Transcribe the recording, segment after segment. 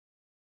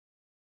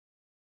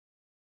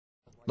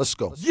Let's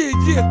go.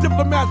 Yeah,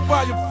 Diplomats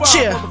Volume 5,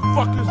 Yeah.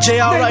 motherfuckers.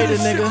 J.R. Name Ryder,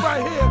 this shit nigga.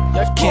 right here.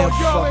 Y'all can't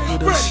Y'all fuck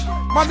ain't with us. ready.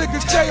 My nigga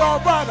J.R.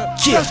 Ryder.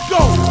 Yeah. Let's go.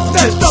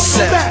 Next up the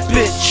Dipset, back.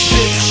 bitch.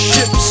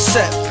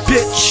 Dipset,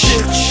 bitch.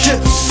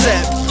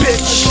 Dipset,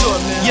 bitch.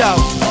 Yo,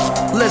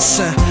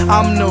 listen,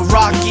 I'm the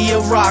Rocky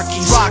of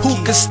Rockies. Who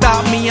can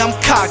stop me? I'm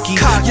cocky.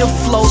 Your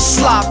flow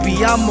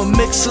sloppy. I'm a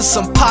mix of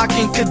some Pac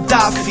and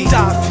Gaddafi.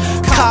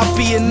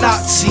 Copy a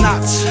Nazi.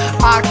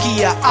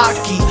 Aki a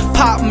Aki.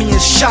 Pop me a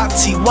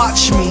shotty.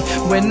 Watch me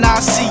when I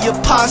see your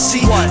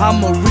posse.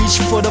 I'ma reach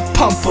for the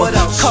pumper.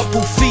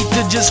 Couple feet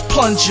to just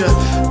plunger.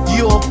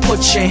 You'll put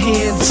your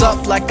hands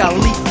up like I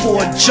leap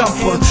for a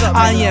jumper.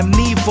 I am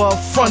neither a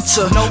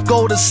fronter.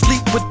 Go to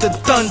sleep with the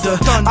thunder.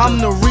 I'm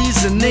the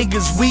reason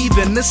niggas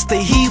weaving. It's the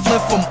heaving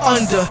from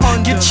under.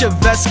 Get your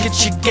vest, get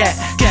your gat.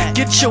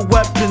 Get your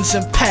weapons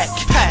and pack.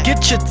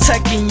 Get your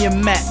tech and your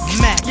Mac.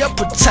 Your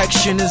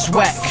protection is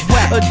whack.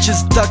 Or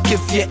just duck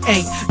if you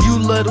ain't. You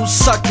little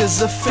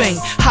suckers are faint.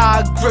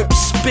 High grip,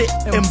 spit,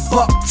 and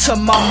buck till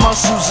my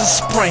muscles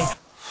are sprained.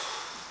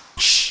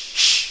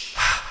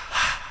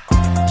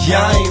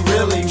 Y'all ain't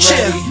really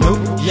ready. Nope.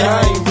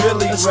 Y'all ain't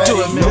really ready. Let's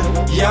do it,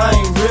 man. Y'all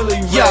ain't